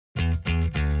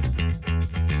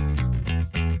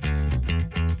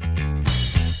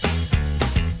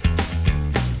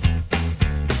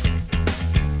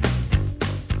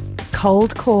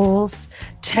cold calls,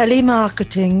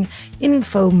 telemarketing,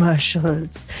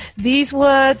 infomercials. These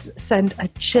words send a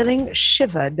chilling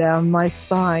shiver down my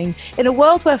spine. In a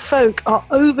world where folk are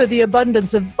over the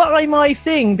abundance of buy my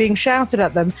thing being shouted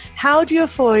at them, how do you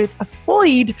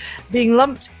avoid being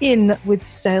lumped in with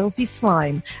salesy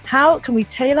slime? How can we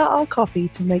tailor our copy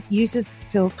to make users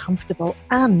feel comfortable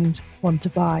and want to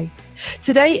buy?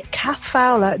 Today, Kath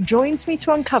Fowler joins me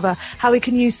to uncover how we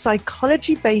can use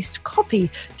psychology-based copy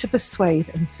to persuade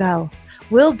and sell.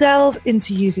 We'll delve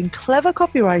into using clever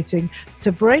copywriting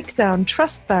to break down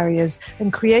trust barriers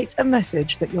and create a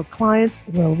message that your clients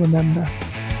will remember.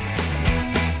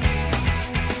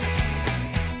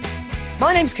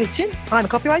 My name's Kate Chin. I'm a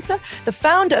copywriter, the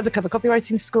founder of the Clever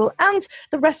Copywriting School and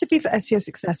the Recipe for SEO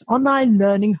Success online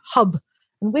learning hub.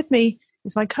 And with me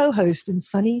is my co-host in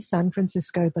sunny San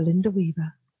Francisco, Belinda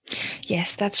Weaver.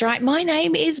 Yes, that's right. My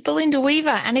name is Belinda Weaver,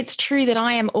 and it's true that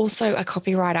I am also a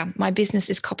copywriter. My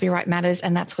business is Copyright Matters,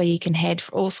 and that's where you can head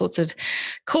for all sorts of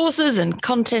courses and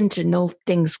content and all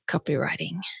things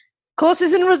copywriting.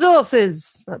 Courses and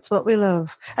resources. That's what we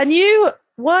love. And you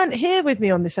weren't here with me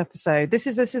on this episode. This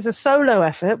is a solo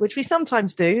effort, which we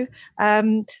sometimes do.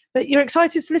 But you're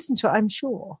excited to listen to it, I'm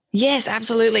sure. Yes,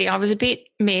 absolutely. I was a bit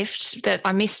miffed that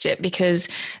I missed it because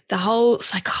the whole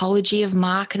psychology of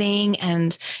marketing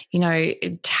and,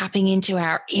 tapping into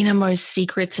our innermost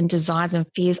secrets and desires and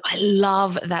fears, I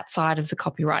love that side of the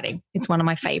copywriting. It's one of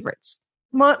my favorites.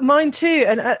 Mine too.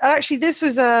 And actually, this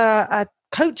was a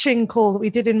coaching call that we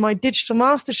did in my Digital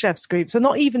Masterchefs group. So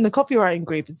not even the copywriting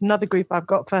group. It's another group I've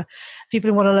got for people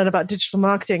who want to learn about digital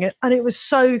marketing. And it was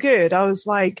so good. I was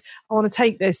like, I want to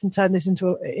take this and turn this into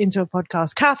a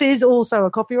podcast. Kath is also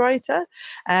a copywriter.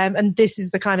 And this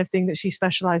is the kind of thing that she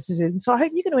specializes in. So I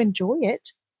hope you're going to enjoy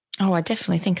it. Oh, I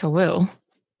definitely think I will.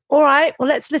 All right. Well,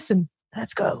 let's listen.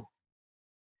 Let's go.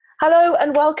 Hello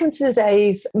and welcome to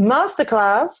today's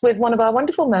masterclass with one of our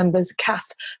wonderful members, Kath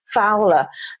Fowler.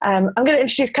 I'm going to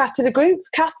introduce Kath to the group.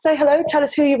 Kath, say hello. Tell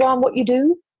us who you are and what you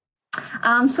do.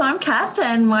 So I'm Kath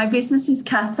and my business is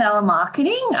Kath Fowler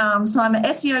Marketing. So I'm an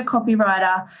SEO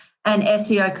copywriter and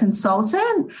SEO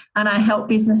consultant, and I help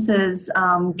businesses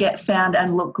get found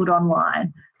and look good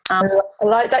online. I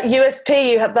like that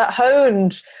USP. You have that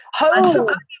honed.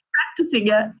 Practicing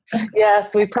it.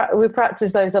 Yes, we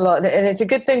practice those a lot, and it's a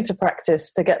good thing to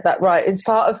practice to get that right. It's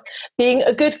part of being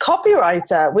a good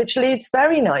copywriter, which leads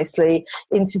very nicely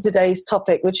into today's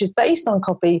topic, which is based on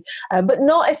copy, but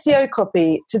not SEO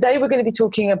copy. Today we're going to be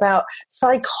talking about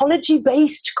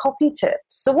psychology-based copy tips.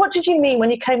 So what did you mean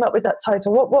when you came up with that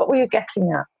title? What were you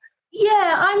getting at? Yeah,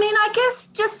 I guess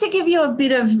just to give you a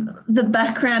bit of the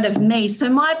background of me. So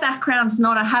my background's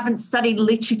I haven't studied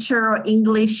literature or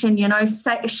English, and,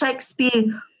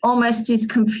 Shakespeare almost is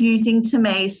confusing to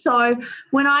me. So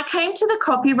when I came to the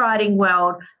copywriting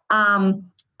world,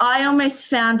 I almost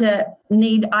found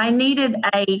I needed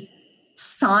a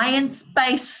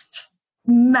science-based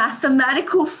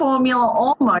mathematical formula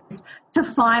almost to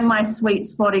find my sweet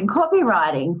spot in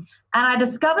copywriting. And I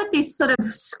discovered this sort of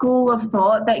school of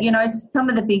thought that, some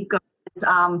of the big guys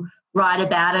write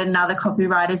about it and other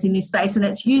copywriters in this space, and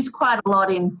it's used quite a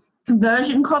lot in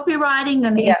conversion copywriting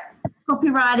and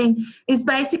copywriting is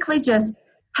basically just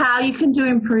how you can do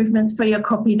improvements for your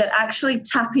copy that actually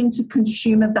tap into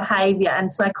consumer behavior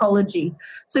and psychology.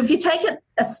 So if you take it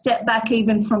a step back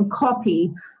even from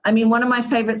copy, one of my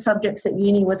favorite subjects at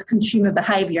uni was consumer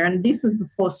behavior, and this was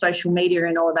before social media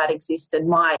and all that existed,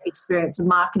 my experience of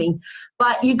marketing.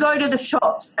 But you go to the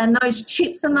shops and those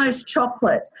chips and those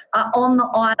chocolates are on the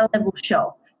aisle level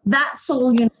shelf. That's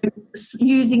all,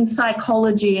 using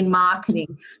psychology and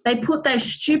marketing. They put those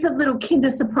stupid little Kinder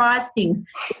Surprise things,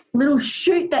 little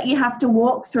chute that you have to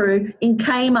walk through in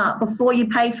Kmart before you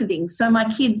pay for things so my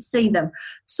kids see them.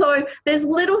 So there's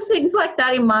little things like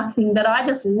that in marketing that I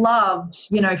just loved,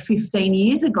 15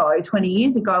 years ago, 20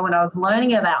 years ago when I was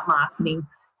learning about marketing.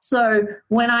 So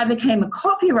when I became a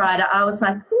copywriter, I was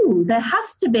like, there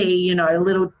has to be,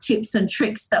 little tips and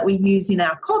tricks that we use in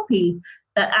our copy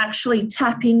that actually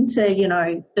tap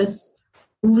into, this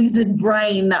lizard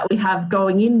brain that we have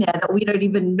going in there that we don't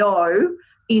even know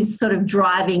is sort of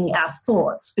driving our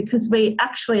thoughts, because we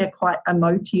actually are quite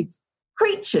emotive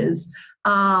creatures.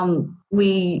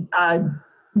 We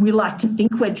like to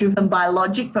think we're driven by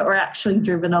logic, but we're actually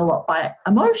driven a lot by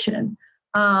emotion.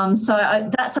 That's,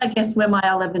 I guess, where my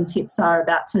 11 tips are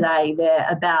about today. They're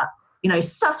about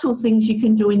subtle things you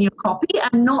can do in your copy,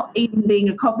 and not even being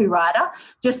a copywriter,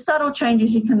 just subtle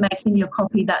changes you can make in your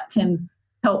copy that can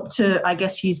help to, I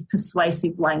guess, use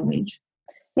persuasive language.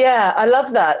 Yeah, I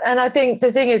love that. And I think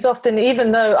the thing is, often,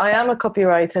 even though I am a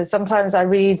copywriter, sometimes I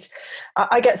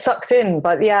get sucked in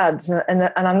by the ads, and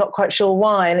I'm not quite sure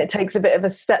why. And it takes a bit of a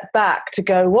step back to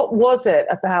go, what was it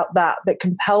about that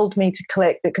compelled me to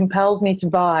click, that compelled me to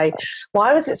buy?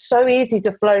 Why was it so easy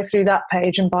to flow through that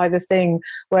page and buy the thing?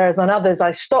 Whereas on others,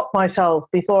 I stop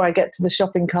myself before I get to the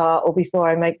shopping cart or before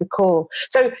I make the call.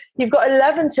 So you've got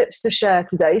 11 tips to share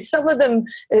today. Some of them,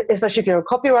 especially if you're a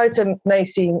copywriter, may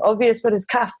seem obvious, but as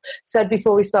Kath said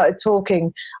before we started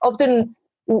talking, often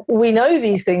we know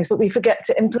these things, but we forget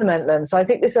to implement them. So I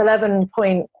think this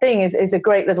 11-point thing is a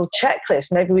great little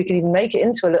checklist. Maybe we could even make it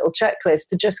into a little checklist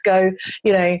to just go,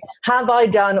 have I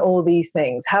done all these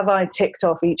things? Have I ticked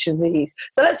off each of these?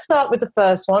 So let's start with the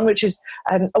first one, which is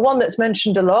one that's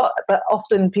mentioned a lot, but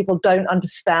often people don't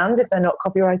understand if they're not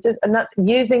copywriters, and that's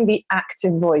using the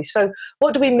active voice. So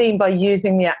what do we mean by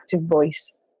using the active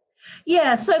voice?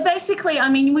 Yeah, so basically, I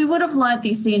mean, we would have learned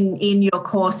this in your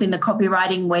course in the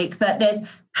copywriting week, but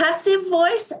there's passive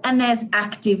voice and there's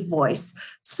active voice.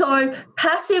 So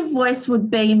passive voice would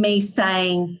be me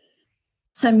saying,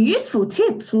 some useful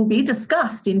tips will be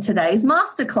discussed in today's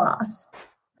masterclass.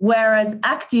 Whereas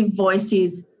active voice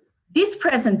is, this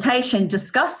presentation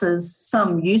discusses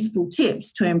some useful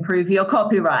tips to improve your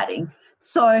copywriting.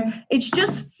 So it's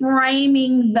just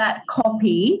framing that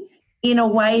copy in a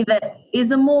way that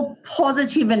is a more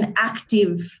positive and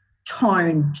active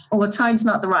tone, or tone's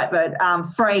not the right word,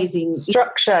 phrasing.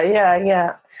 Structure,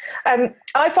 yeah.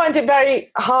 I find it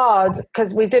very hard,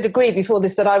 because we did agree before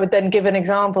this that I would then give an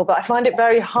example, but I find it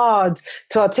very hard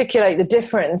to articulate the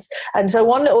difference. And so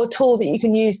one little tool that you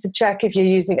can use to check if you're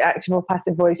using active or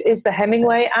passive voice is the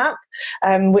Hemingway app,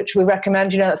 which we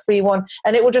recommend, that free one,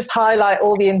 and it will just highlight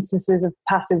all the instances of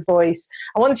passive voice.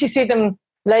 And once you see them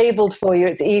labeled for you,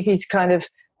 it's easy to kind of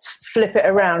flip it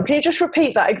around. Can you just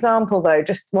repeat that example though,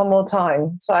 just one more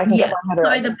time, so I can get my head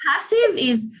around? So the passive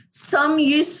is, some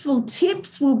useful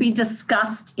tips will be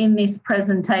discussed in this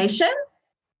presentation,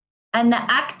 and the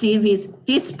active is,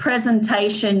 this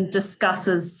presentation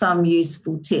discusses some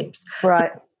useful tips. Right.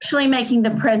 So actually making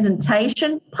the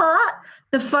presentation part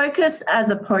the focus as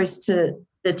opposed to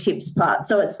the tips part.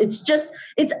 So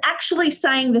it's actually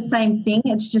saying the same thing.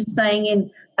 It's just saying in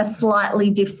a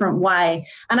slightly different way.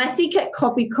 And I think at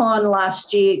CopyCon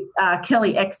last year,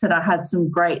 Kelly Exeter has some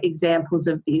great examples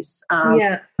of this.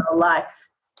 Like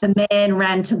the man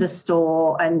ran to the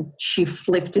store and she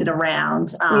flipped it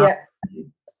around.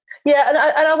 Yeah,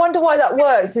 and I wonder why that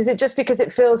works. Is it just because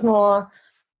it feels more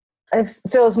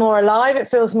alive, it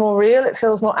feels more real, it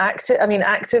feels more active? I mean,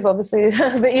 active, obviously,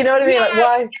 but you know what I mean? Yeah. Like,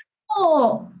 why?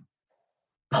 More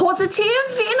positive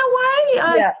in a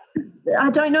way.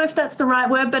 I don't know if that's the right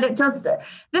word, but it does.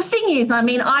 The thing is, I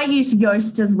mean, I use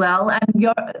Yoast as well,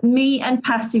 and me and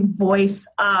passive voice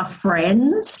are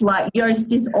friends. Like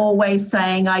Yoast is always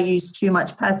saying I use too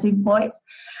much passive voice.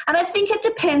 And I think it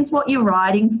depends what you're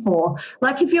writing for.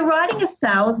 Like if you're writing a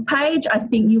sales page, I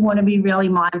think you want to be really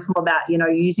mindful about,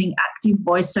 using active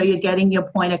voice so you're getting your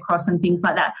point across and things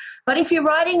like that. But if you're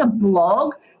writing a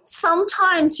blog,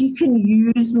 sometimes you can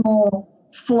use more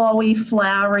flowy,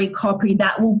 flowery copy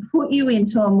that will put you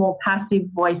into a more passive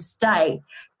voice state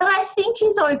that I think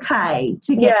is okay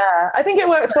to get. Yeah, I think it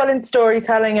works well in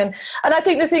storytelling. And I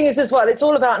think the thing is as well, it's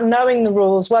all about knowing the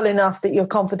rules well enough that you're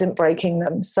confident breaking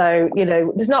them. So,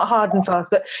 it's not hard and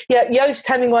fast. But yeah, Yoast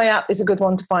Hemingway app is a good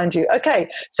one to find you. Okay,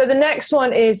 so the next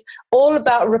one is all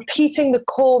about repeating the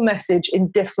core message in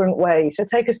different ways. So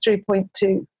take us through point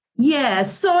 2. Yeah,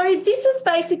 so this is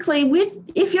basically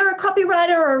if you're a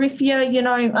copywriter or if you're,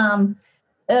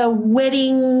 a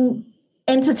wedding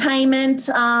entertainment.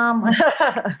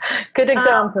 Good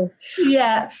example.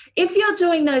 If you're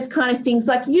doing those kind of things,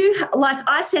 like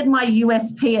I said, my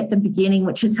USP at the beginning,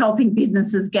 which is helping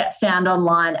businesses get found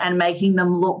online and making them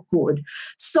look good.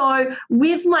 So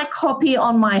with my copy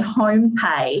on my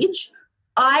homepage,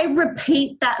 I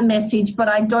repeat that message, but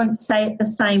I don't say it the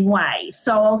same way.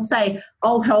 So I'll say,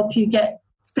 I'll help you get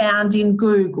found in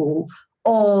Google,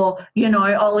 or,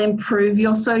 I'll improve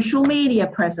your social media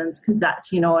presence, because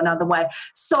that's, another way.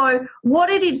 So what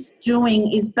it is doing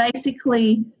is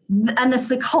basically, and the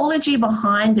psychology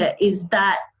behind it is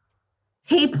that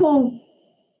people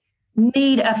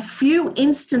need a few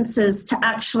instances to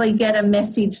actually get a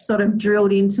message sort of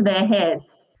drilled into their head.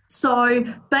 So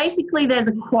basically there's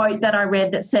a quote that I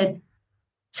read that said,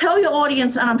 tell your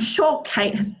audience, and I'm sure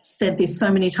Kate has said this so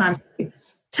many times,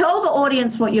 tell the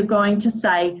audience what you're going to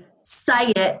say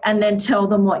it, and then tell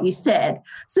them what you said.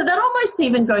 So that almost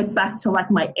even goes back to like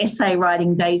my essay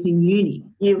writing days in uni.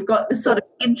 You've got the sort of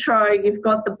intro, you've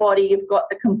got the body, you've got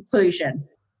the conclusion.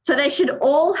 So they should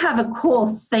all have a core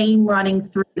theme running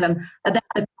through them about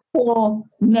the core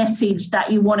message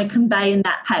that you want to convey in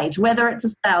that page, whether it's a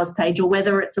sales page or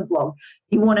whether it's a blog.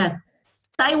 You want to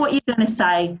say what you're going to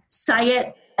say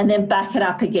it, and then back it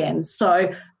up again.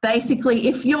 So basically,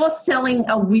 if you're selling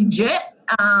a widget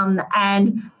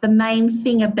and the main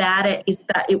thing about it is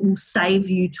that it will save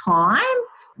you time,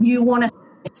 you want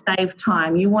to save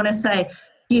time. You want to say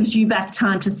gives you back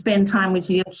time to spend time with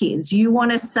your kids. You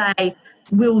want to say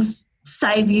will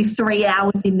save you 3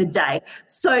 hours in the day.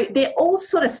 So they're all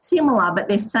sort of similar, but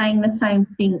they're saying the same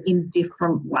thing in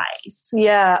different ways.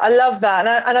 Yeah, I love that.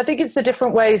 And I think it's the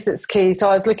different ways that's key. So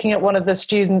I was looking at one of the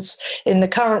students in the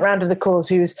current round of the course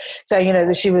who was saying,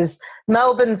 that she was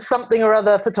Melbourne's something or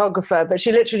other photographer, but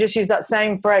she literally just used that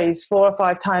same phrase 4 or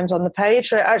 5 times on the page.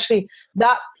 So actually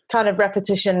that kind of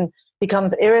repetition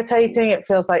becomes irritating. It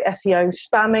feels like SEO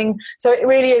spamming. So it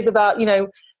really is about,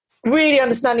 really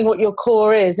understanding what your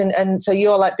core is. And so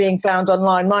you're like being found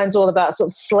online. Mine's all about sort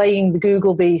of slaying the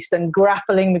Google beast and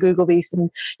grappling the Google beast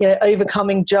and,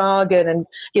 overcoming jargon and,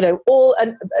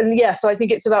 so I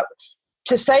think it's about,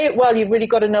 to say it well, you've really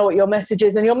got to know what your message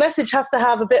is, and your message has to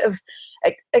have a bit of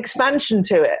expansion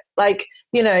to it. Like,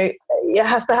 it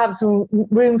has to have some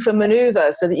room for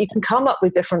maneuver so that you can come up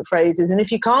with different phrases. And if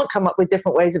you can't come up with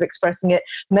different ways of expressing it,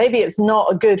 maybe it's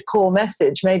not a good core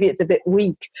message. Maybe it's a bit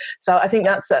weak. So I think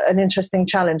that's an interesting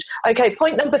challenge. Okay,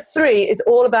 point number 3 is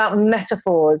all about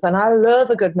metaphors, and I love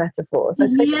a good metaphor. So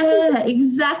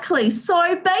exactly.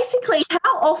 So basically,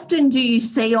 how often do you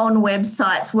see on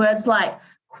websites words like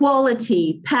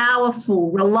quality, powerful,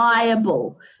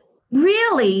 reliable?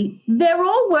 Really, they're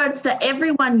all words that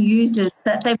everyone uses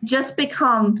that they've just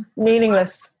become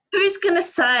meaningless. Who's going to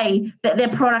say that their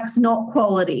product's not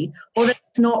quality or that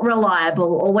it's not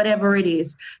reliable or whatever it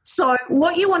is? So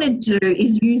what you want to do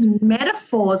is use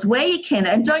metaphors where you can,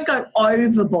 and don't go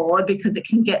overboard because it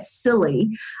can get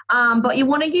silly, but you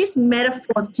want to use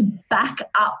metaphors to back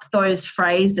up those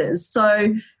phrases.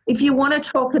 So if you want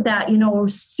to talk about, a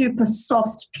super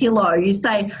soft pillow, you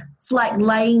say it's like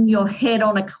laying your head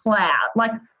on a cloud.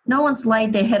 Like, no one's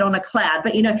laid their head on a cloud,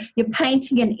 but, you're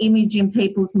painting an image in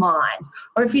people's minds.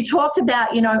 Or if you talk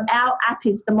about, our app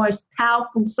is the most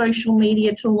powerful social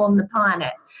media tool on the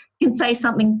planet, you can say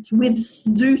something with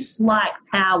Zeus-like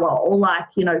power or like,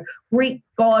 Greek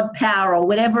god power or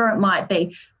whatever it might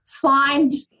be.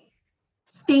 Find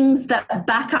things that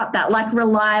back up that, like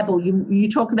reliable. You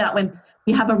talk about when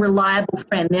you have a reliable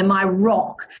friend, they're my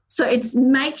rock. So it's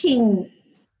making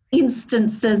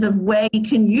instances of where you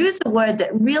can use a word that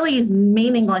really is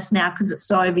meaningless now because it's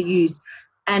so overused,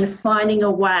 and finding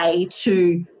a way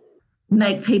to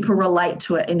make people relate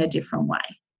to it in a different way.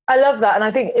 I love that. And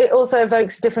I think it also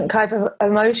evokes different type of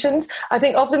emotions. I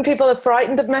think often people are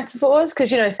frightened of metaphors because,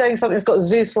 saying something's got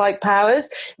Zeus-like powers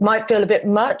might feel a bit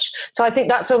much. So I think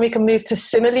that's when we can move to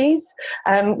similes,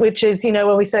 which is,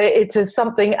 when we say it's a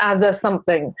something as a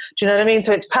something. Do you know what I mean?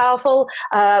 So it's powerful,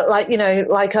 as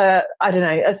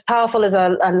powerful as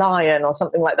a lion or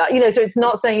something like that. So it's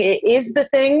not saying it is the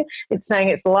thing, it's saying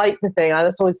it's like the thing.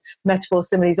 That's always, metaphor,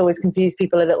 similes always confuse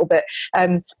people a little bit.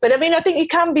 But I mean, I think you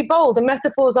can be bold. The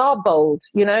metaphors are bold,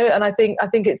 and I think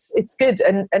it's good,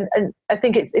 and I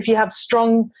think it's, if you have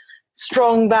strong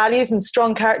values and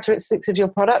strong characteristics of your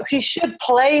products, you should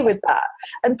play with that.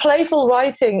 And playful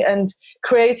writing and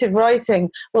creative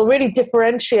writing will really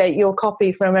differentiate your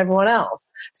copy from everyone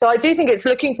else. So I do think it's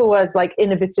looking for words like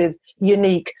innovative,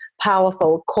 unique,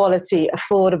 powerful, quality,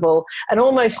 affordable, and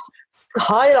almost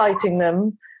highlighting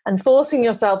them and forcing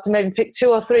yourself to maybe pick 2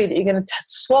 or 3 that you're going to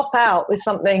swap out with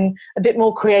something a bit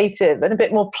more creative and a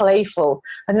bit more playful.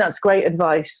 And that's great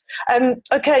advice.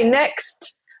 Okay,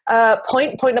 next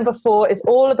point number 4 is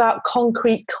all about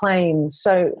concrete claims.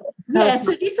 So this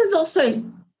is also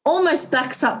almost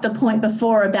backs up the point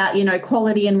before about,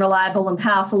 quality and reliable and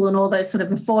powerful and all those sort of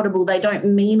affordable. They don't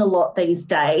mean a lot these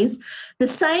days. The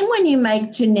same when you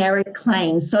make generic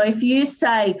claims. So if you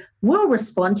say, we'll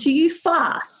respond to you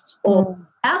fast, or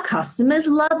our customers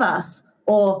love us,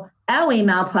 or our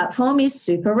email platform is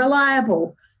super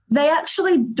reliable, they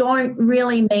actually don't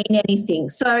really mean anything.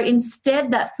 So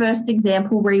instead, that first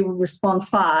example where we will respond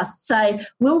fast, say,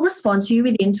 we'll respond to you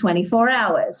within 24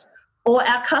 hours. Or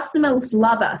our customers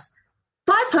love us.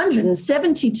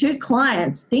 572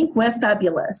 clients think we're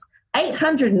fabulous.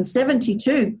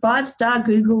 872 5-star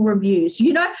Google reviews.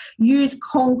 Use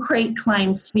concrete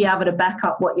claims to be able to back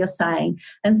up what you're saying.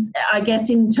 And I guess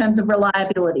in terms of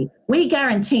reliability, we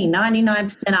guarantee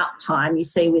 99% uptime, you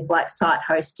see, with like site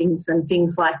hostings and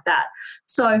things like that.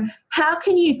 So how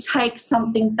can you take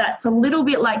something that's a little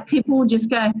bit like people will just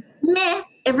go, meh,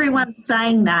 everyone's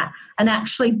saying that, and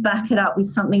actually back it up with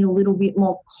something a little bit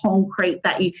more concrete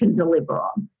that you can deliver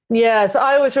on. Yeah, so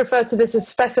I always refer to this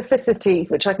as specificity,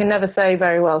 which I can never say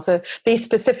very well. So be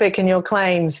specific in your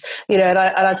claims, you know, and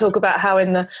I talk about how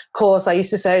in the course I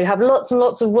used to say have lots and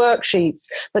lots of worksheets,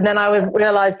 but then I would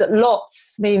realize that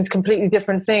lots means completely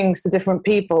different things to different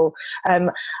people,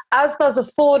 as does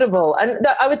affordable. And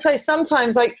I would say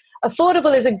sometimes like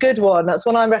affordable is a good one. That's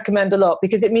one I recommend a lot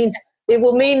because it means it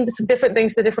will mean different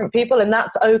things to different people, and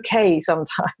that's okay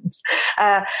sometimes.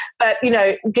 But, you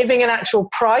know, giving an actual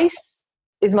price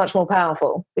is much more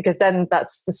powerful because then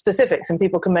that's the specifics and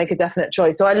people can make a definite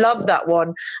choice. So I love that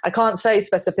one. I can't say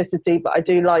specificity, but I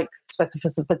do like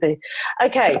specificity.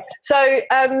 Okay, so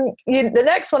the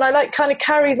next one I like kind of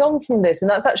carries on from this, and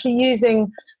that's actually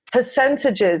using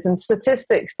percentages and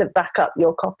statistics to back up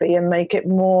your copy and make it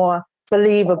more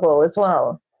believable as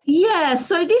well. Yeah,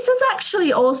 so this is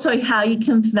actually also how you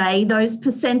convey those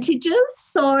percentages.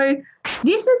 So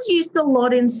this is used a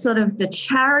lot in sort of the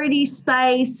charity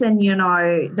space and, you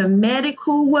know, the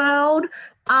medical world.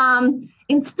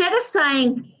 Instead of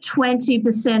saying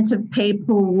 20% of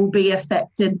people will be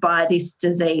affected by this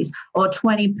disease or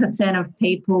 20% of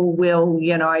people will,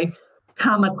 you know,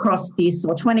 come across this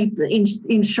or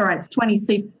insurance,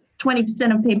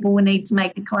 20% of people will need to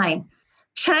make a claim.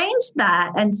 Change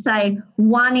that and say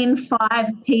 1 in 5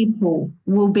 people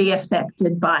will be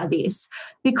affected by this.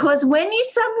 Because when you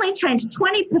suddenly change,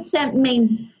 20%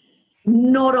 means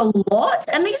not a lot.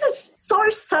 And these are so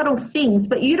subtle things,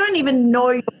 but you don't even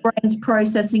know your brain's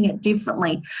processing it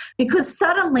differently. Because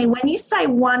suddenly when you say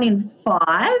 1 in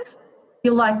 5,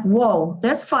 you're like, whoa,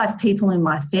 there's 5 people in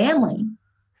my family.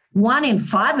 1 in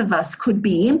 5 of us could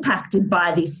be impacted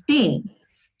by this thing.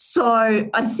 So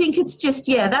I think it's just,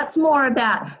 that's more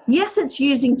about, yes, it's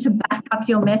using to back up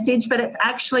your message, but it's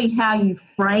actually how you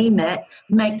frame it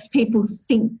makes people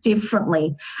think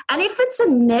differently. And if it's a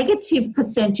negative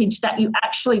percentage that you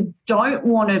actually don't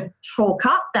want to chalk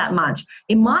up that much,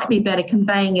 it might be better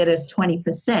conveying it as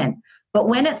 20%. But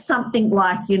when it's something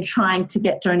like you're trying to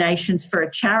get donations for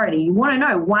a charity, you want to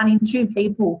know 1 in 2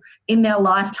 people in their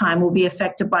lifetime will be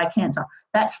affected by cancer.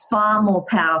 That's far more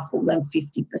powerful than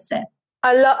 50%.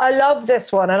 I love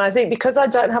this one, and I think because I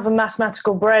don't have a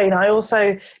mathematical brain,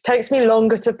 it takes me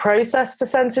longer to process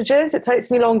percentages. It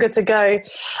takes me longer to go,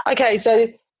 okay, so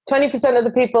 20% of the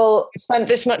people spent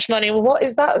this much money. Well, what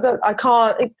is that? I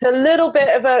can't. It's a little bit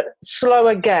of a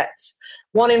slower get.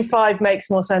 1 in 5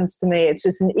 makes more sense to me. It's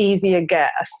just an easier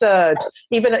get. A third,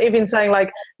 even saying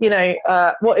like, you know,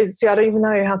 what is? See, I don't even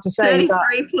know how to say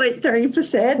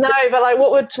 33.3%. No, but like,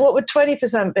 what would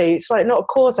 20% be? It's like not a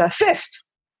quarter, a fifth.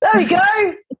 There we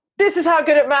go. This is how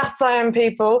good at maths I am,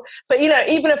 people. But, you know,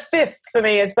 even a fifth for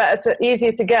me is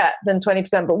easier to get than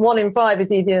 20%, but 1 in 5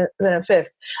 is easier than a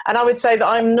fifth. And I would say that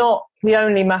I'm not the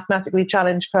only mathematically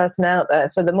challenged person out there.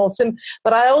 So the more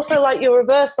but I also like your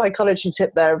reverse psychology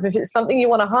tip there. If it's something you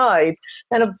want to hide,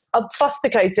 then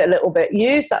obfuscate it a little bit.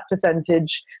 Use that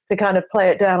percentage to kind of play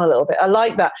it down a little bit. I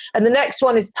like that. And the next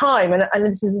one is time. And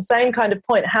this is the same kind of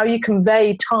point, how you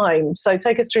convey time. So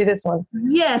take us through this one.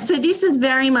 Yeah, so this is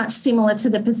very much similar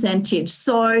to the percentage.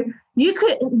 So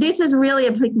this is really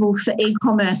applicable for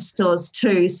e-commerce stores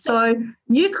too. So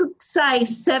you could say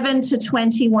 7 to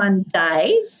 21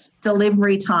 days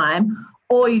delivery time,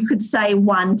 or you could say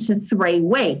 1 to 3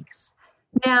 weeks.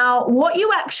 Now, what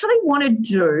you actually want to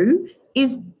do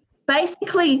is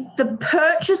basically the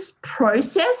purchase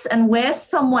process and where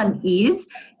someone is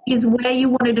where you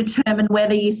want to determine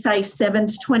whether you say 7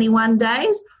 to 21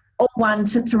 days or 1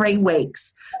 to 3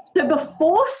 weeks. So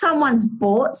before someone's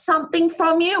bought something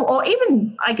from you, or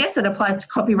even, I guess it applies to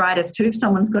copywriters too, if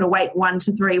someone's got to wait 1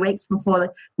 to 3 weeks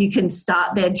before you can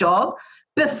start their job,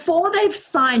 before they've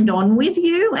signed on with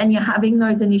you and you're having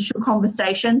those initial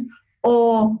conversations,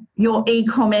 or your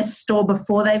e-commerce store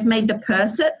before they've made the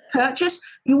purchase,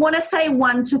 you want to say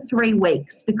 1 to 3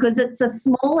 weeks because it's a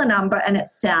smaller number and it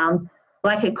sounds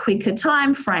like a quicker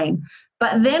time frame.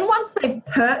 But then once they've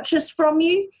purchased from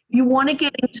you, you want to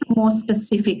get into more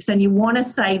specifics and you want to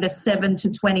say the 7 to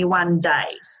 21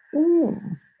 days. Ooh.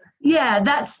 Yeah,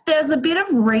 there's a bit of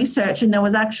research, and there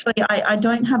was actually, I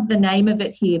don't have the name of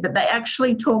it here, but they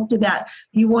actually talked about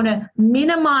you want to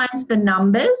minimize the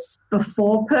numbers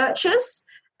before purchase,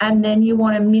 and then you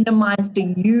want to minimize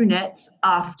the units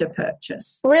after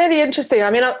purchase. Really interesting.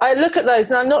 I mean, I look at those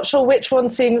and I'm not sure which one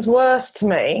seems worse to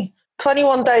me.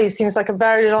 21 days seems like a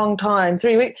very long time.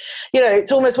 3 weeks, you know,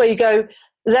 it's almost where you go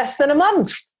less than a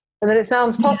month. And then it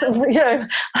sounds possible, we'll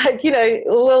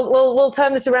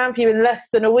turn this around for you in less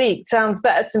than a week. Sounds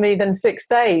better to me than 6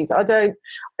 days. But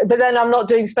then I'm not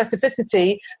doing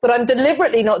specificity, but I'm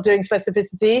deliberately not doing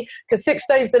specificity because 6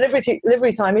 days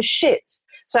delivery time is shit.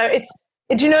 So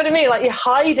do you know what I mean? Like you're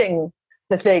hiding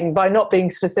the thing by not being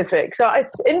specific. So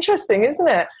it's interesting, isn't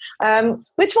it?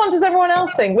 Which one does everyone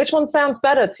else think? Which one sounds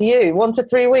better to you? 1 to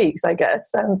 3 weeks, I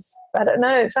guess. Sounds better.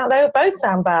 No, they both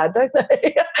sound bad, don't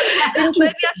they? Maybe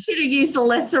I should have used a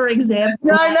lesser example.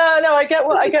 No. I get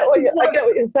what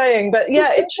you're saying, but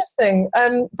yeah, interesting.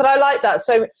 But I like that.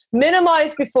 So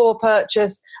minimize before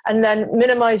purchase, and then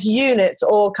minimize units,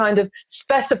 or kind of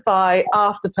specify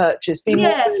after purchase.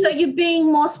 So you're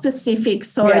being more specific.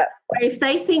 So if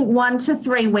they think 1 to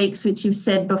 3 weeks, which you've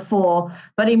said before,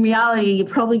 but in reality, you're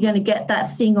probably going to get that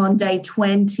thing on day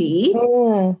 20.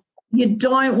 You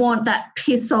don't want that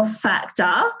piss off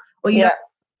factor, or you're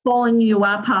following you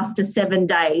up after 7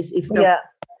 days.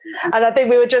 And I think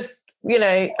we would just,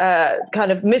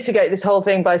 kind of mitigate this whole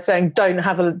thing by saying don't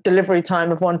have a delivery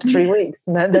time of 1 to 3 weeks,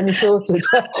 and then you're sorted.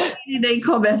 In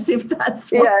e-commerce, if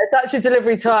that's if that's your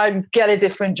delivery time, get a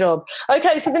different job.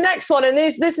 Okay, so the next one, and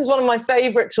this is one of my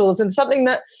favorite tools, and something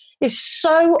that is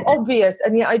so obvious,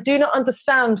 and yet I do not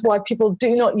understand why people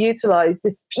do not utilize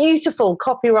this beautiful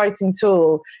copywriting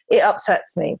tool. It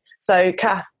upsets me. So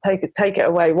Kath, take it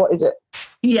away. What is it?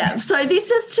 Yeah, so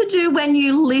this is to do when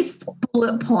you list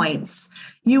bullet points.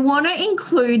 You want to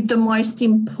include the most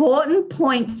important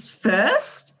points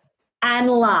first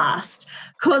and last,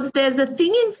 because there's a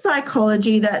thing in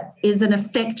psychology that is an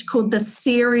effect called the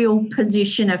serial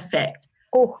position effect.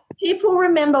 People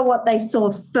remember what they saw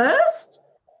first,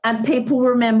 and people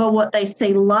remember what they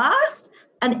see last,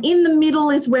 and in the middle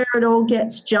is where it all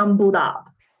gets jumbled up.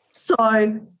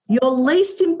 So your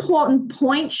least important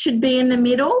point should be in the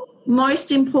middle,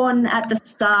 most important at the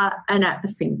start and at the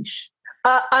finish.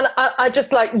 And I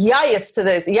just like yes to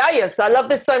this. Yes, I love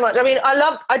this so much. I mean,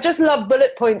 I just love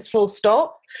bullet points full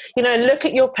stop. Look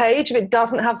at your page. If it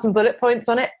doesn't have some bullet points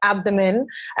on it, add them in.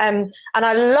 And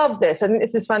I love this. I think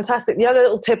this is fantastic. The other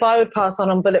little tip I would pass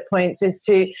on bullet points is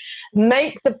to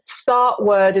make the start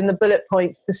word in the bullet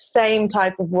points the same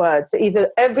type of word. So either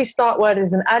every start word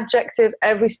is an adjective,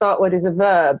 every start word is a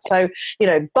verb. So,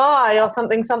 buy or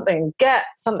something, get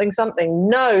something,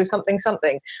 know something.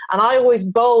 And I always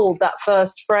bold that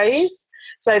first phrase,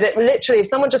 so that literally if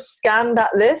someone just scanned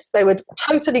that list, they would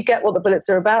totally get what the bullets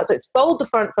are about. So it's bold the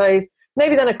front phrase,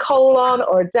 maybe then a colon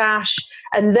or a dash,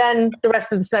 and then the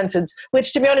rest of the sentence,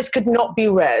 which to be honest could not be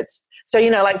read. So,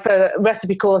 like for a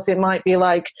recipe course, it might be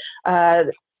like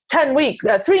 3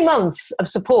 months of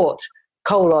support,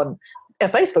 colon, a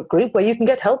Facebook group where you can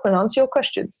get help and answer your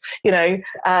questions, 7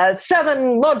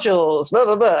 modules, blah,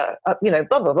 blah, blah, blah,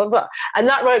 blah, blah, blah. And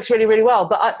that works really, really well.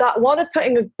 But that one of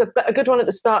putting a good one at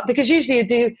the start, because usually you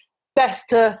do best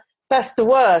to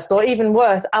worst, or even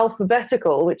worse,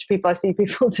 alphabetical, which I see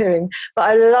people doing. But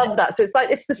I love that. So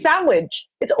it's the sandwich.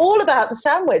 It's all about the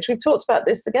sandwich. We've talked about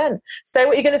this again. Say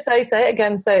what you're going to say it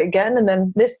again, and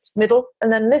then list, middle,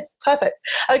 and then list. Perfect.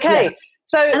 Okay. Yeah.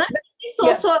 So, and I think this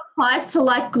also applies to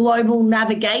like global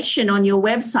navigation on your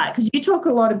website, because you talk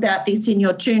a lot about this in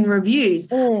your Toon reviews.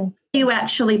 You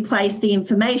actually place the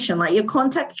information, like your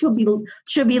contact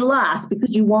should be last,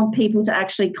 because you want people to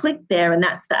actually click there, and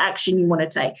that's the action you want to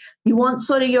take. You want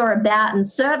sort of your about and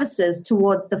services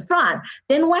towards the front,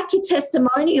 then whack your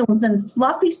testimonials and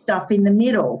fluffy stuff in the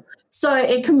middle. So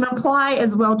it can apply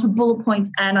as well to bullet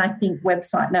points and I think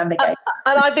website navigation.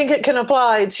 And I think it can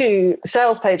apply to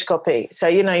sales page copy. So,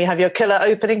 you have your killer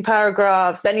opening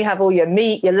paragraph, then you have all your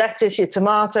meat, your lettuce, your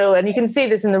tomato, and you can see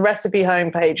this in the recipe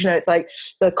homepage. It's like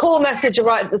the core message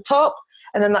right at the top,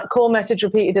 and then that core message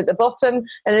repeated at the bottom.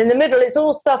 And in the middle, it's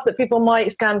all stuff that people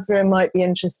might scan through and might be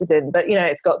interested in. But,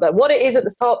 it's got what it is at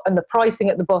the top and the pricing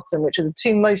at the bottom, which are the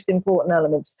two most important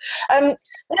elements.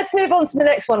 Let's move on to the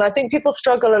next one. I think people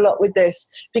struggle a lot with this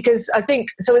because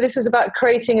this is about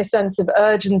creating a sense of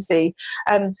urgency.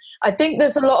 I think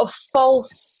there's a lot of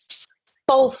false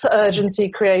urgency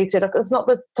created. It's not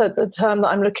the term that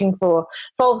I'm looking for.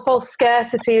 False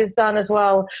scarcity is done as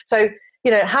well. So,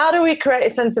 how do we create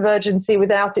a sense of urgency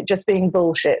without it just being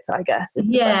bullshit, I guess?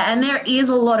 Yeah, and there is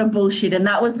a lot of bullshit. And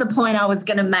that was the point I was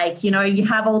going to make. You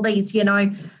have all these,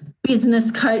 business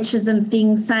coaches and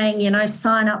things saying,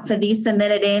 sign up for this and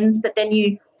then it ends. But then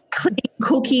you click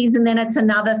cookies and then it's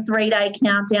another 3-day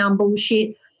countdown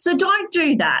bullshit. So don't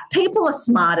do that. People are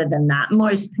smarter than that.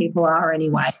 Most people are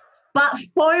anyway. But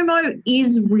FOMO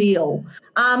is real.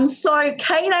 So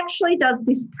Kate actually does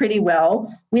this pretty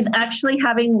well with actually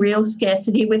having real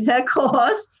scarcity with her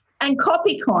course. And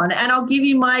CopyCon, and I'll give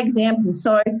you my example.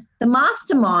 So the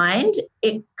mastermind,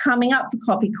 it coming up for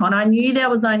CopyCon, I knew there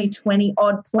was only 20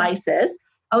 odd places.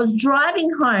 I was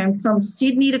driving home from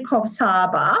Sydney to Coffs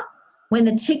Harbour when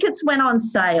the tickets went on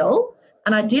sale,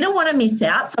 and I didn't want to miss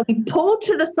out. So we pulled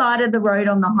to the side of the road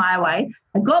on the highway.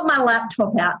 I got my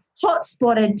laptop out,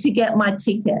 hot-spotted to get my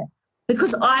ticket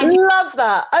because I love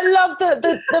that. I love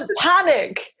the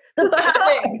panic. The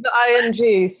panic that I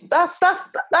induce. That's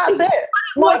it. It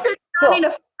wasn't done in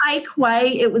a fake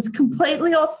way. It was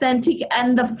completely authentic,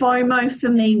 and the FOMO for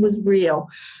me was real.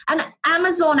 And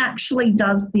Amazon actually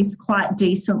does this quite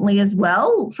decently as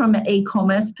well from an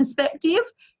e-commerce perspective.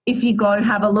 If you go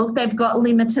have a look, they've got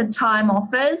limited time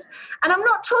offers. And I'm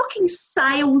not talking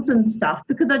sales and stuff,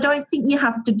 because I don't think you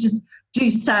have to just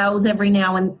do sales every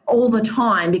now and all the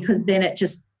time, because then it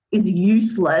just is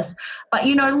useless. But,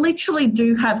 you know, literally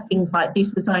do have things like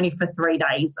this is only for 3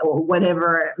 days or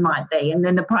whatever it might be. And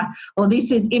then the price, or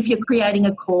this is, if you're creating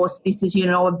a course, this is, you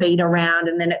know, a beat around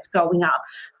and then it's going up.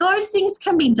 Those things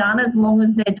can be done as long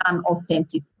as they're done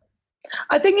authentically.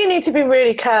 I think you need to be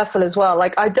really careful as well.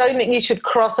 Like, I don't think you should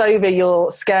cross over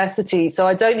your scarcity. So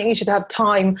I don't think you should have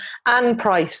time and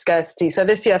price scarcity. So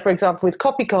this year, for example, with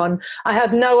CopyCon, I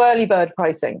had no early bird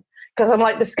pricing. Because I'm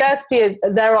like, the scarcity is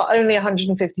there are only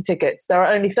 150 tickets. There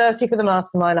are only 30 for the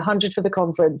mastermind, 100 for the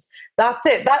conference. That's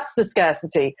it. That's the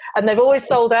scarcity. And they've always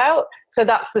sold out. So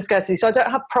that's the scarcity. So I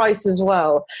don't have price as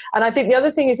well. And I think the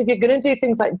other thing is, if you're going to do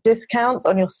things like discounts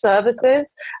on your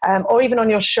services or even on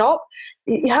your shop,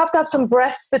 you have to have some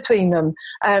breadth between them.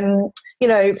 You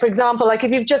know, for example, like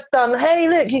if you've just done, hey,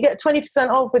 look, you get 20%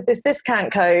 off with this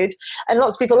discount code, and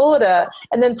lots of people order,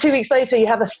 and then 2 weeks later you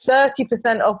have a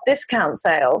 30% off discount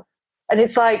sale. And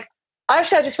it's like, I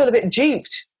just feel a bit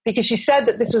duped, because you said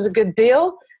that this was a good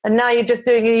deal, and now you're just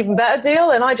doing an even better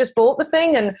deal, and I just bought the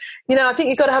thing. And, you know, I think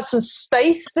you've got to have some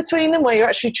space between them where you're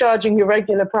actually charging your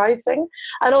regular pricing.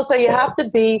 And also you have to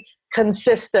be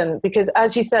consistent, because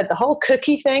as you said, the whole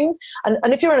cookie thing, and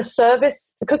if you're in a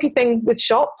service, the cookie thing with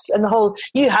shops, and the whole,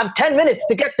 you have 10 minutes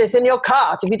to get this in your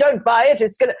cart, if you don't buy it,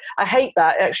 it's gonna, I hate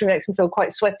that. It actually makes me feel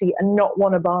quite sweaty and not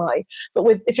want to buy. But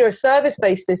if you're a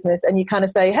service-based business and you kind of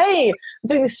say, hey, I'm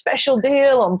doing this special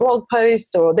deal on blog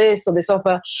posts or this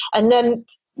offer, and then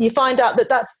you find out that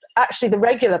that's actually the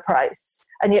regular price,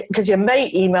 and because your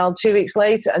mate emailed 2 weeks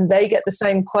later and they get the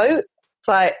same quote, it's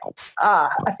like,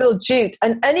 I feel duped.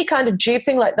 And any kind of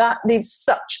duping like that leaves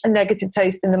such a negative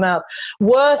taste in the mouth.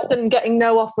 Worse than getting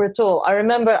no offer at all. I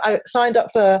remember I signed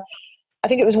up for, I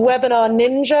think it was Webinar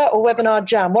Ninja or Webinar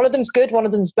Jam. One of them's good, one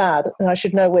of them's bad, and I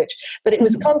should know which. But it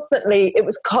was constantly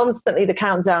the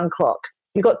countdown clock.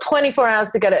 You've got 24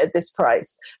 hours to get it at this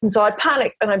price. And so I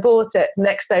panicked and I bought it.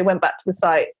 Next day, went back to the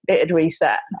site, it had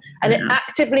reset. And it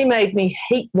actively made me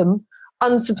hate them,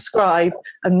 unsubscribe,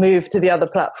 and move to the other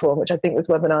platform, which I think was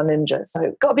Webinar Ninja.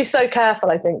 So got to be so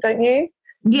careful, I think, don't you?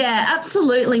 Yeah,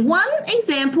 absolutely. One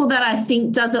example that I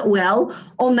think does it well,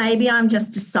 or maybe I'm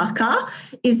just a sucker,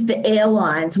 is the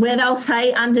airlines, where they'll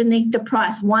say underneath the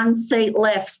price, 1 seat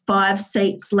left, 5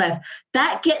 seats left.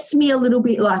 That gets me a little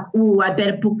bit like, oh, I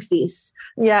better book this.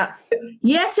 Yeah. So,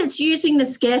 yes, it's using the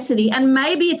scarcity, and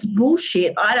maybe it's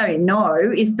bullshit. I don't know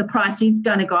if the price is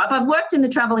going to go up. I've worked in the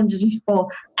travel industry before,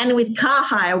 and with car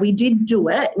hire, we did do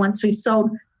it. Once we've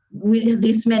sold with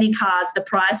this many cars, the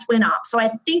price went up. So I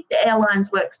think the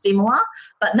airlines work similar,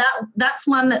 but that's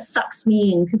one that sucks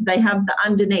me in, because they have the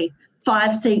underneath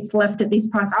 5 seats left at this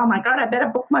price. Oh my God, I better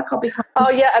book my copy. Oh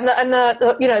yeah, and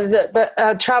the you know,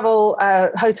 the travel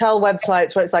hotel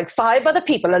websites where it's like 5 other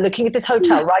people are looking at this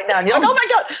hotel right now, and you're like, oh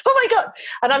my god,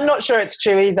 and I'm not sure it's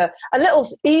true either. A little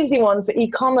easy one for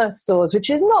e-commerce stores, which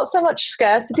is not so much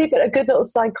scarcity, but a good little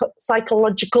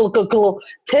psychological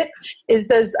tip, is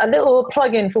there's a little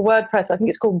plugin for WordPress. I think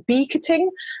it's called Beaketing,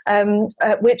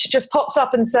 which just pops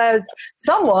up and says,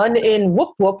 someone in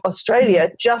Whoop Whoop,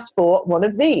 Australia, just bought one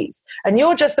of these. And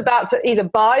you're just about to either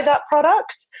buy that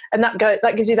product, and that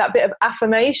gives you that bit of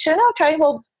affirmation. Okay,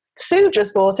 well, Sue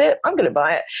just bought it, I'm going to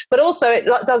buy it. But also it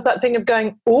does that thing of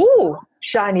going, ooh,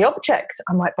 shiny object,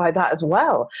 I might buy that as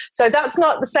well. So that's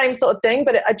not the same sort of thing,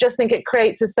 but I just think it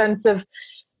creates a sense of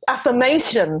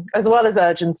affirmation as well as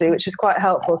urgency, which is quite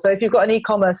helpful. So if you've got an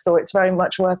e-commerce store, it's very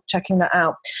much worth checking that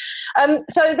out.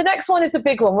 So the next one is a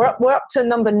big one. We're up to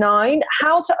number 9,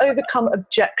 how to overcome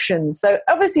objections. So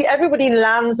obviously everybody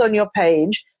lands on your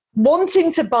page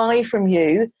wanting to buy from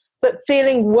you, but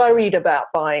feeling worried about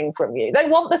buying from you. They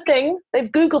want the thing, they've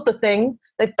Googled the thing,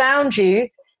 they've found you,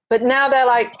 but now they're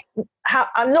like,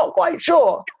 I'm not quite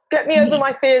sure. Get me over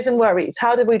my fears and worries.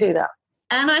 How did we do that?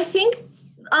 And I think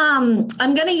I'm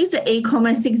going to use an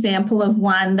e-commerce example of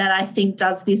one that I think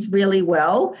does this really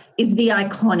well, is the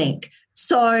Iconic.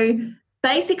 So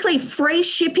basically, free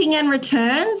shipping and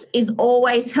returns is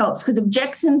always helps, because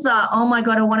objections are, oh my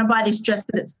God, I want to buy this dress,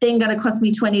 but it's then going to cost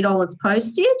me $20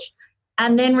 postage.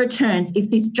 And then returns.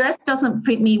 If this dress doesn't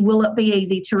fit me, will it be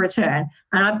easy to return?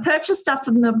 And I've purchased stuff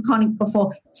from the Iconic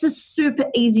before. It's a super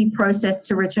easy process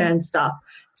to return stuff.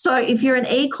 So if you're an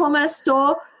e-commerce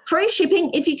store, free shipping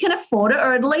if you can afford it,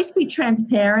 or at least be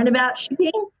transparent about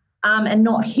shipping and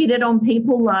not hit it on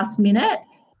people last minute.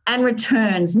 And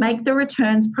returns, make the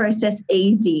returns process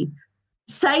easy.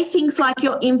 Say things like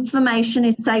your information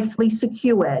is safely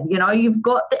secured. You know, you've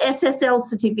got the SSL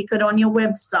certificate on your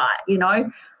website. You know,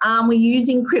 we use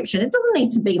encryption. It doesn't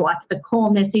need to be like the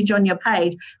core message on your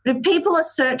page. But if people are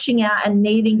searching out and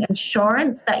needing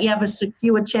assurance that you have a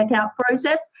secure checkout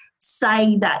process,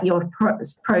 say that your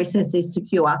process is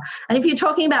secure. And if you're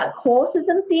talking about courses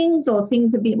and things, or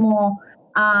things a bit more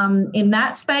in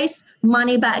that space,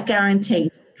 money back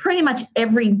guarantees. Pretty much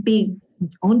every big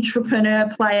entrepreneur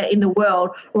player in the world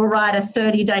will write a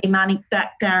 30-day money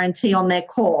back guarantee on their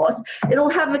course. It'll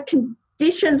have a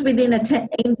conditions within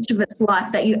inch of its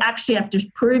life that you actually have to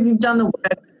prove you've done the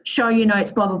work, show your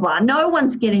notes, blah, blah, blah. No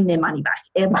one's getting their money back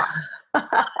ever.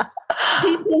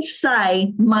 People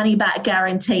say money back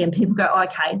guarantee and people go,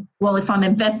 okay, well, if I'm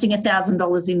investing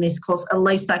 $1,000 in this course, at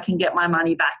least I can get my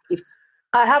money back. If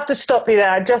I have to stop you there.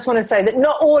 I just want to say that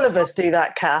not all of us do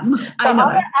that, Kath. I know.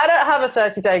 I don't have a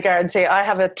 30-day guarantee. I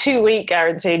have a 2-week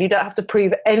guarantee, and you don't have to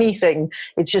prove anything.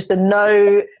 It's just a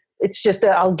no. It's just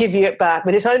that I'll give you it back,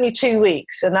 but it's only 2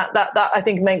 weeks, and that I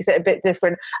think makes it a bit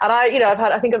different. And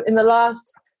I think in the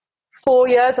last 4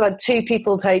 years, I've had 2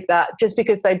 people take that just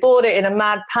because they bought it in a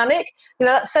mad panic. You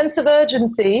know, that sense of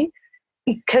urgency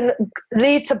can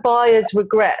lead to buyer's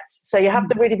regret. So you have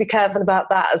to really be careful about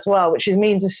that as well, which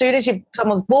means as soon as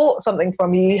someone's bought something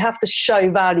from you, you have to show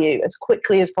value as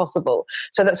quickly as possible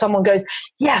so that someone goes,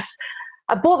 yes,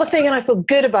 I bought the thing and I feel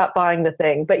good about buying the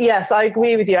thing. But yes, I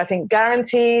agree with you. I think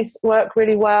guarantees work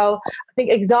really well. I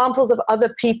think examples of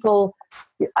other people,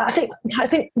 I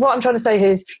think what I'm trying to say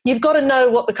here is you've got to know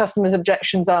what the customer's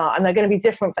objections are, and they're going to be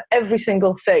different for every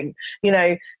single thing. You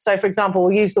know, so for example,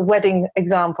 we'll use the wedding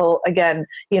example again.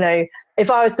 You know, if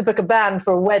I was to book a band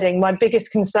for a wedding, my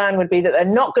biggest concern would be that they're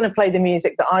not going to play the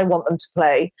music that I want them to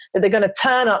play, that they're going to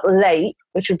turn up late,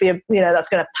 which would be, that's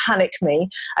going to panic me,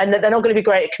 and that they're not going to be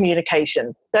great at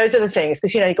communication. Those are the things,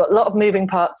 because, you've got a lot of moving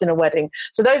parts in a wedding.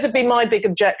 So those would be my big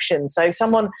objections. So if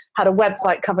someone had a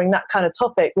website covering that kind of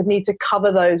topic, would need to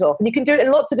cover those off. And you can do it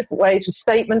in lots of different ways with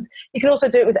statements. You can also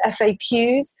do it with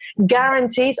FAQs,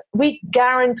 guarantees. We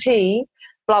guarantee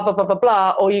blah, blah, blah, blah,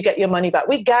 blah, or you get your money back.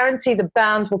 We guarantee the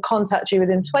band will contact you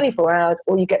within 24 hours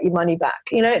or you get your money back.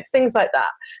 It's things like that.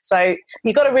 So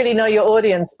you've got to really know your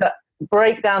audience, that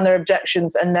break down their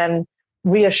objections and then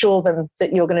reassure them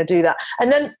that you're going to do that. And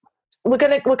then we're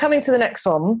coming to the next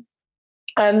one,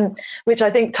 which I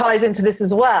think ties into this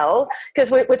as well,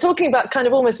 because we're talking about kind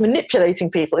of almost manipulating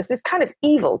people. It's this kind of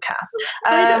evil,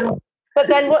 Kath. But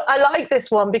then I like this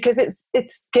one because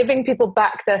it's giving people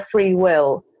back their free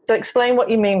will. So explain what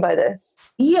you mean by this.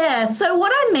 Yeah, so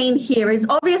what I mean here is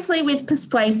obviously with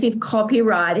persuasive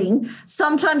copywriting,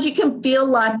 sometimes you can feel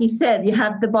like you said, you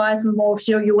have the buyer's remorse,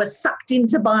 you were sucked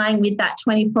into buying with that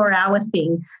 24-hour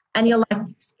thing. And you're like,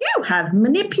 you have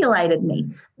manipulated me.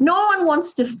 No one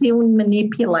wants to feel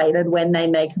manipulated when they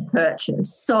make a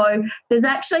purchase. So there's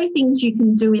actually things you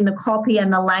can do in the copy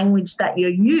and the language that you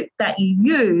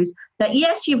use that,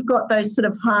 yes, you've got those sort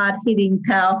of hard-hitting,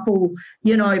 powerful,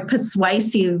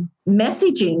 persuasive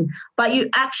messaging, but you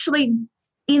actually,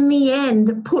 in the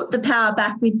end, put the power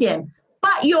back with them.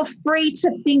 But you're free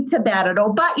to think about it,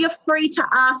 but you're free to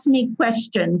ask me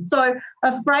questions. So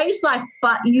a phrase like,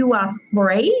 but you are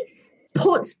free,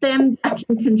 puts them back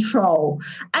in control.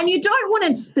 And you don't want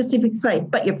to specifically say,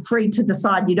 but you're free to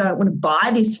decide you don't want to buy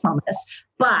this from us.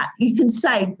 But you can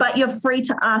say, but you're free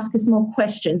to ask us more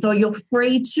questions, or you're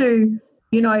free to,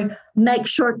 make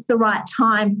sure it's the right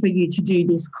time for you to do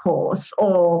this course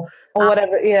or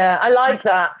whatever. Yeah, I like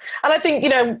that. And I think,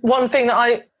 one thing that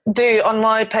I do on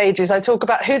my pages, I talk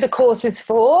about who the course is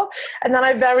for, and then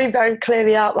I very, very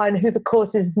clearly outline who the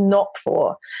course is not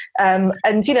for. And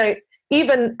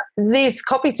even these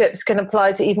copy tips can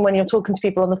apply to even when you're talking to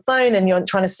people on the phone and you're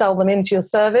trying to sell them into your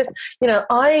service.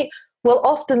 I will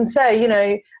often say, you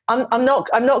know, I'm not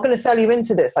going to sell you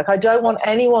into this. Like, I don't want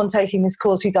anyone taking this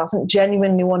course who doesn't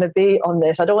genuinely want to be on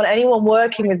this. I don't want anyone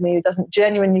working with me who doesn't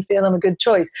genuinely feel I'm a good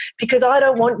choice, because I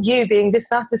don't want you being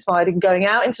dissatisfied and going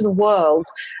out into the world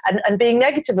and being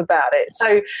negative about it.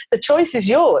 So the choice is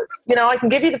yours. You know, I can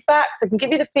give you the facts, I can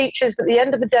give you the features, but at the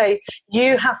end of the day,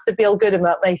 you have to feel good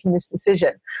about making this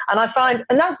decision. And I find,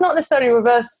 and that's not necessarily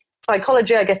reverse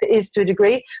psychology, I guess it is to a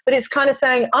degree, but it's kind of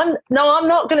saying, I'm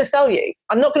not going to sell you.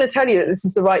 I'm not going to tell you that this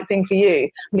is the right thing for you.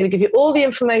 I'm going to give you all the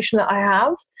information that I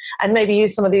have and maybe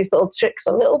use some of these little tricks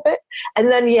a little bit.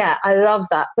 And then, yeah, I love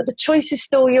that. But the choice is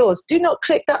still yours. Do not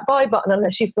click that buy button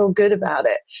unless you feel good about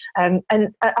it. And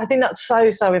I think that's so,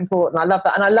 so important. I love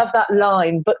that. And I love that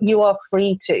line, but you are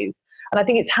free to. And I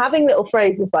think it's having little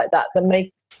phrases like that that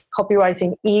make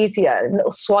copywriting easier, and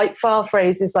little swipe file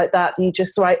phrases like that you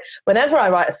just write. Whenever I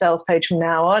write a sales page from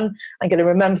now on, I'm going to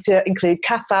remember to include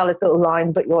Kath Fowler's little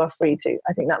line, but you are free to.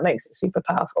 I think that makes it super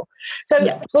powerful.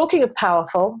 So Talking of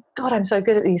powerful, God, I'm so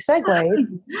good at these segues.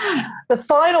 The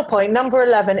final point, number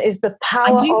 11, is the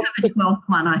power I do of have a 12th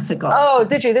one, I forgot. Oh,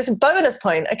 did you? This is a bonus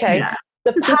point. Okay. Yeah.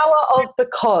 The power of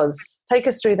because. Take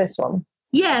us through this one.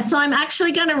 Yeah, so I'm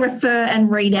actually going to refer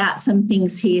and read out some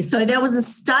things here. So there was a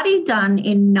study done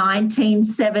in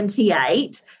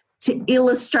 1978 to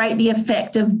illustrate the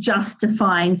effect of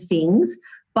justifying things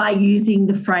by using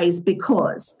the phrase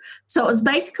because. So it was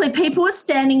basically people were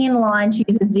standing in line to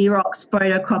use a Xerox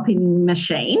photocopying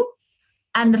machine,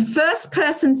 and the first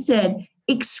person said,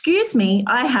 "Excuse me,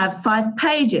 I have 5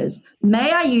 pages.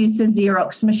 May I use the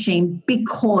Xerox machine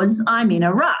because I'm in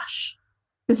a rush?"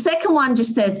 The second one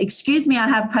just says, "Excuse me, I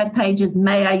have 5 pages.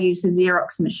 May I use the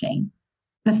Xerox machine?"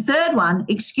 The third one,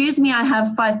 "Excuse me, I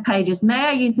have 5 pages. May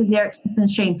I use the Xerox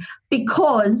machine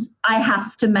because I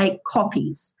have to make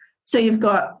copies?" So you've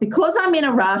got because I'm in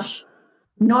a rush,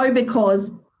 no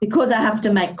because I have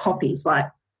to make copies. Like,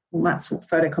 well, that's what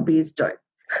photocopiers do.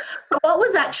 But what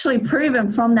was actually proven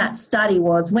from that study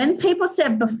was when people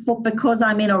said because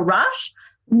I'm in a rush,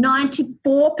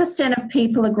 94% of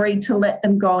people agreed to let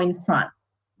them go in front.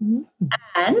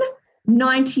 And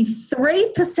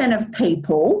 93% of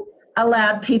people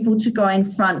allowed people to go in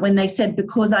front when they said,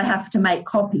 because I have to make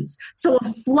copies. So a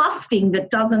fluff thing that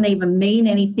doesn't even mean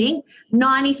anything,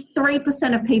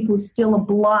 93% of people still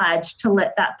obliged to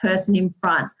let that person in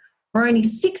front. Or only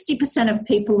 60% of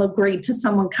people agreed to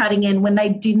someone cutting in when they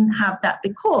didn't have that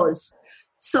because.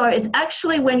 So it's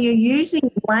actually when you're using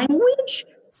language,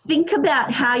 think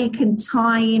about how you can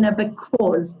tie in a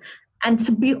because. And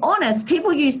to be honest,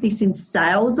 people use this in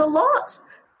sales a lot,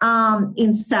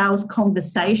 in sales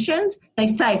conversations. They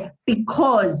say,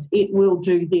 because it will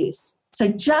do this. So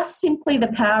just simply the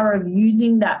power of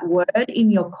using that word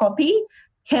in your copy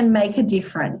can make a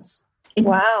difference.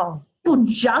 Wow. People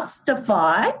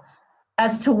justify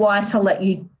as to why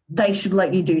they should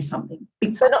let you do something.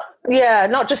 So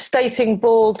not just stating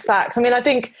bald facts. I mean, I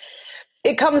think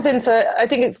it comes into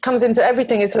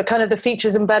everything. It's kind of the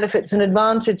features and benefits and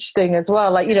advantage thing as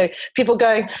well. Like, you know, people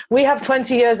going, we have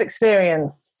 20 years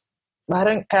experience. I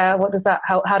don't care. What does that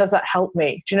help? How does that help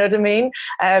me? Do you know what I mean?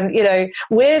 You know,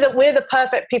 we're the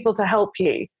perfect people to help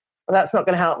you. Well, that's not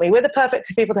going to help me. We're the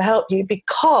perfect people to help you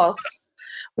because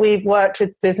we've worked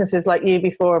with businesses like you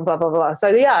before and blah, blah, blah. So,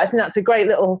 yeah, I think that's a great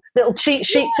little cheat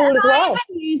sheet tool as well. I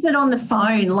even use it on the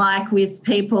phone, like with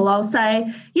people. I'll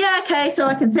say, yeah, okay, so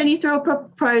I can send you through a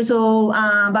proposal,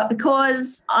 but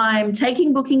because I'm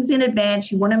taking bookings in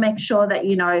advance, you want to make sure that,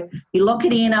 you know, you lock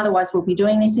it in. Otherwise, we'll be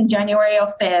doing this in January or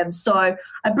Feb. So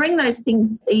I bring those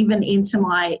things even into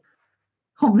my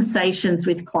conversations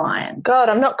with clients. God,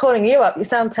 I'm not calling you up. You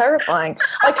sound terrifying.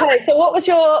 Okay, so what was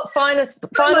your final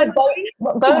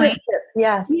bonus tip?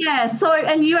 Yes. Yeah, so,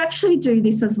 and you actually do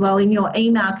this as well in your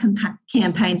email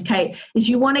campaigns, Kate, is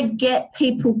you want to get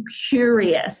people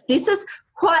curious. This is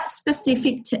quite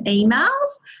specific to emails,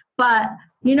 but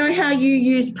you know how you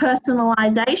use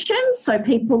personalization, so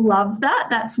people love that.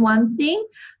 That's one thing.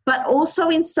 But also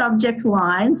in subject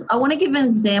lines, I want to give an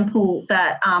example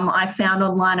that I found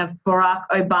online of Barack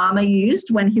Obama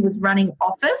used when he was running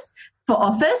for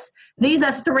office. These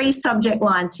are 3 subject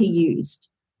lines he used.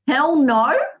 Hell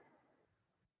no.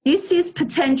 This is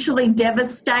potentially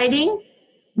devastating.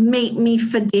 Meet me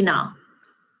for dinner.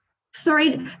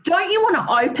 3, don't you want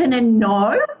to open and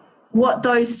know what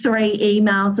those 3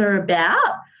 emails are about?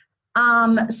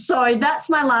 So that's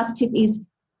my last tip is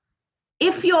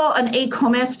if you're an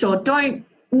e-commerce store,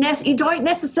 you don't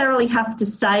necessarily have to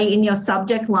say in your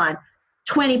subject line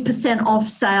 20% off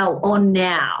sale on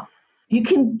now. you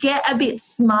can get a bit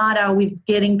smarter with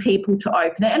getting people to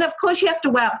open it. And of course, you have to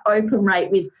weigh up open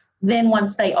rate with then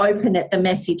once they open it, the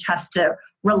message has to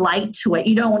relate to it.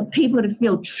 You don't want people to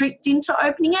feel tricked into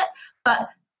opening it, but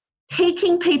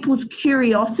piquing people's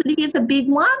curiosity is a big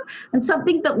one, and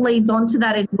something that leads on to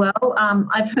that as well.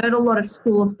 I've heard a lot of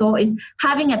school of thought is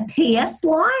having a PS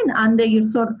line under your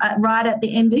right at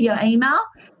the end of your email,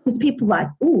 because people are like,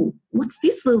 ooh, what's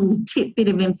this little bit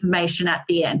of information at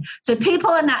the end? So people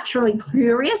are naturally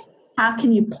curious. How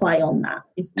can you play on that?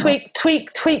 Tweak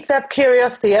that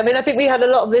curiosity. I mean, I think we had a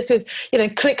lot of this with,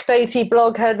 clickbaity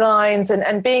blog headlines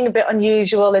and being a bit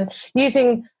unusual and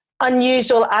using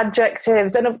unusual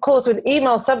adjectives. And of course, with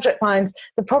email subject lines,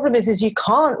 the problem is you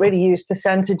can't really use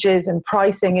percentages and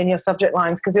pricing in your subject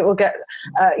lines because it will get,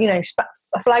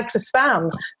 flagged for spam.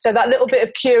 So that little bit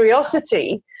of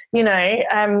curiosity, it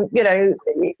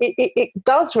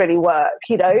does really work,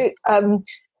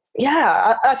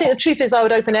 I think the truth is I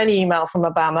would open any email from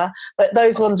Obama, but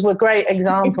those ones were great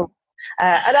examples.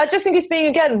 And I just think it's being,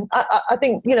 again, I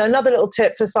think, another little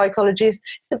tip for psychologists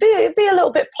is to be a little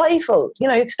bit playful,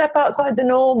 step outside the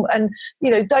norm and,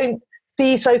 don't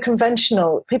be so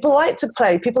conventional. People like to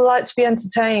play, people like to be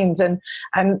entertained, and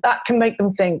that can make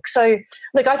them think. So,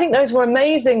 look, I think those were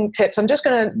amazing tips. I'm just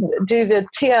going to do the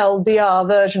TLDR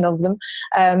version of them.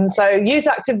 So use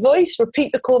active voice,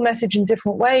 repeat the core message in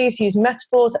different ways, use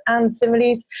metaphors and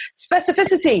similes,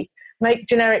 specificity, make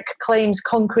generic claims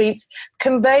concrete,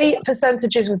 convey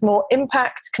percentages with more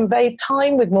impact, convey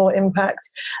time with more impact.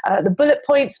 The bullet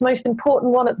points, most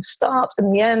important one at the start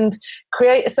and the end,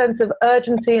 create a sense of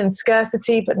urgency and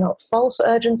scarcity, but not false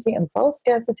urgency and false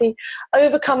scarcity.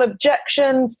 Overcome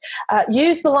objections,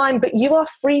 use the line, but you are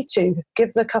free to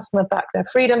give the customer back their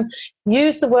freedom.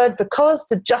 Use the word because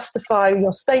to justify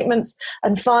your statements.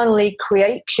 And finally,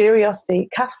 create curiosity.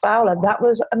 Kath Fowler, that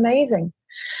was amazing.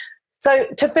 So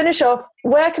to finish off,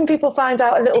 where can people find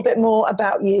out a little bit more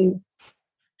about you?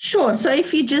 Sure. So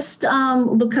if you just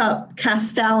look up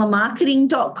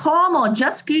kathfowlermarketing.com or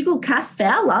just Google Kath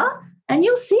Fowler, and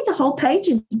you'll see the whole page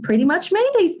is pretty much me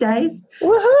these days.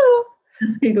 Woohoo!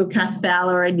 Just Google Kath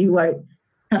Fowler and you won't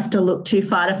have to look too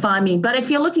far to find me. But if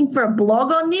you're looking for a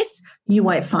blog on this, you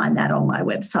won't find that on my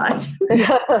website.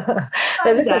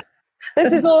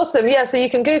 This is awesome. Yeah, so you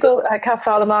can Google Kath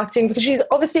Fowler Marketing, because she's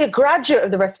obviously a graduate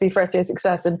of the Recipe for SEO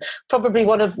Success and probably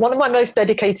one of my most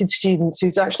dedicated students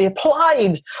who's actually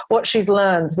applied what she's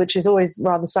learned, which is always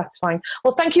rather satisfying.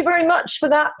 Well, thank you very much for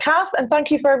that, Kath, and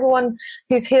thank you for everyone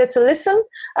who's here to listen.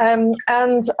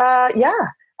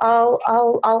 I'll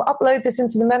upload this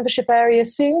into the membership area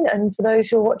soon. And for those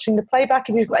who are watching the playback,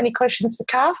 if you've got any questions for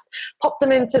Kath, pop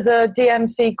them into the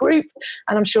DMC group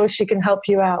and I'm sure she can help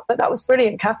you out. But that was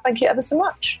brilliant, Kath. Thank you ever so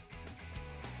much.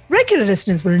 Regular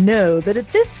listeners will know that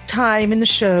at this time in the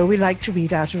show, we like to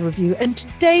read out a review. And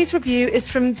today's review is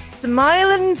from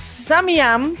Smilin'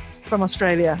 Samyam from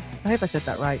Australia. I hope I said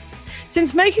that right.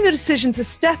 Since making the decision to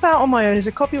step out on my own as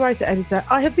a copywriter editor,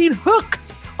 I have been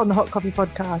hooked on the Hot Copy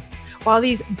podcast. While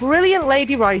these brilliant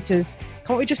lady writers,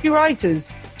 can't we just be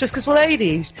writers just because we're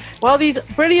ladies? While these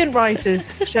brilliant writers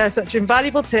share such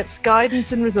invaluable tips,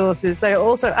 guidance and resources, they are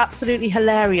also absolutely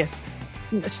hilarious.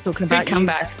 Just talking about good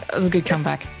comeback. That was a good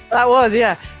comeback. That was,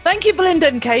 yeah. Thank you, Belinda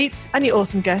and Kate, and your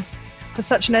awesome guests for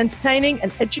such an entertaining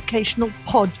and educational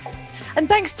pod. And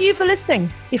thanks to you for listening.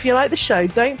 If you like the show,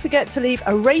 don't forget to leave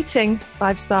a rating.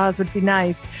 5 stars would be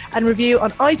nice. And review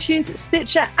on iTunes,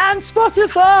 Stitcher and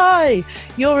Spotify.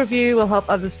 Your review will help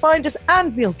others find us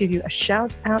and we'll give you a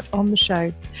shout out on the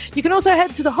show. You can also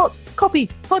head to the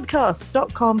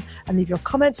hotcopypodcast.com and leave your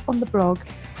comments on the blog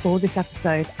for this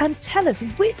episode. And tell us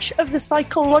which of the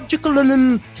psychological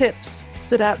tips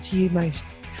stood out to you most.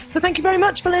 So thank you very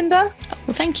much, Belinda.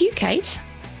 Well, thank you, Kate.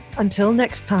 Until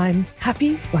next time,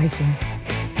 happy writing.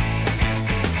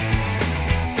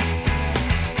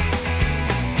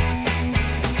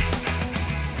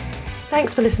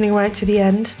 Thanks for listening right to the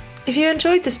end. If you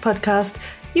enjoyed this podcast,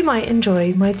 you might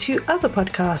enjoy my 2 other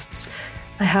podcasts.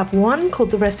 I have one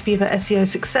called The Recipe for SEO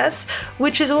Success,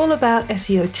 which is all about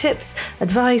SEO tips,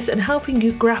 advice, and helping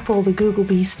you grapple the Google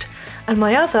beast. And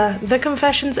my other, The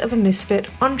Confessions of a Misfit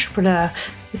Entrepreneur,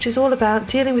 which is all about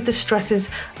dealing with the stresses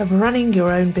of running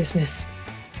your own business.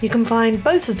 You can find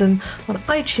both of them on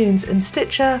iTunes and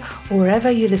Stitcher or wherever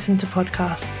you listen to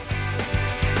podcasts.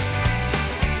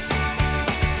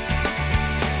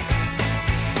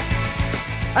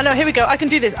 Oh no, here we go. I can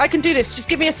do this. Just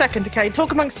give me a second, okay?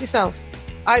 Talk amongst yourself.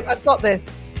 I've got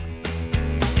this.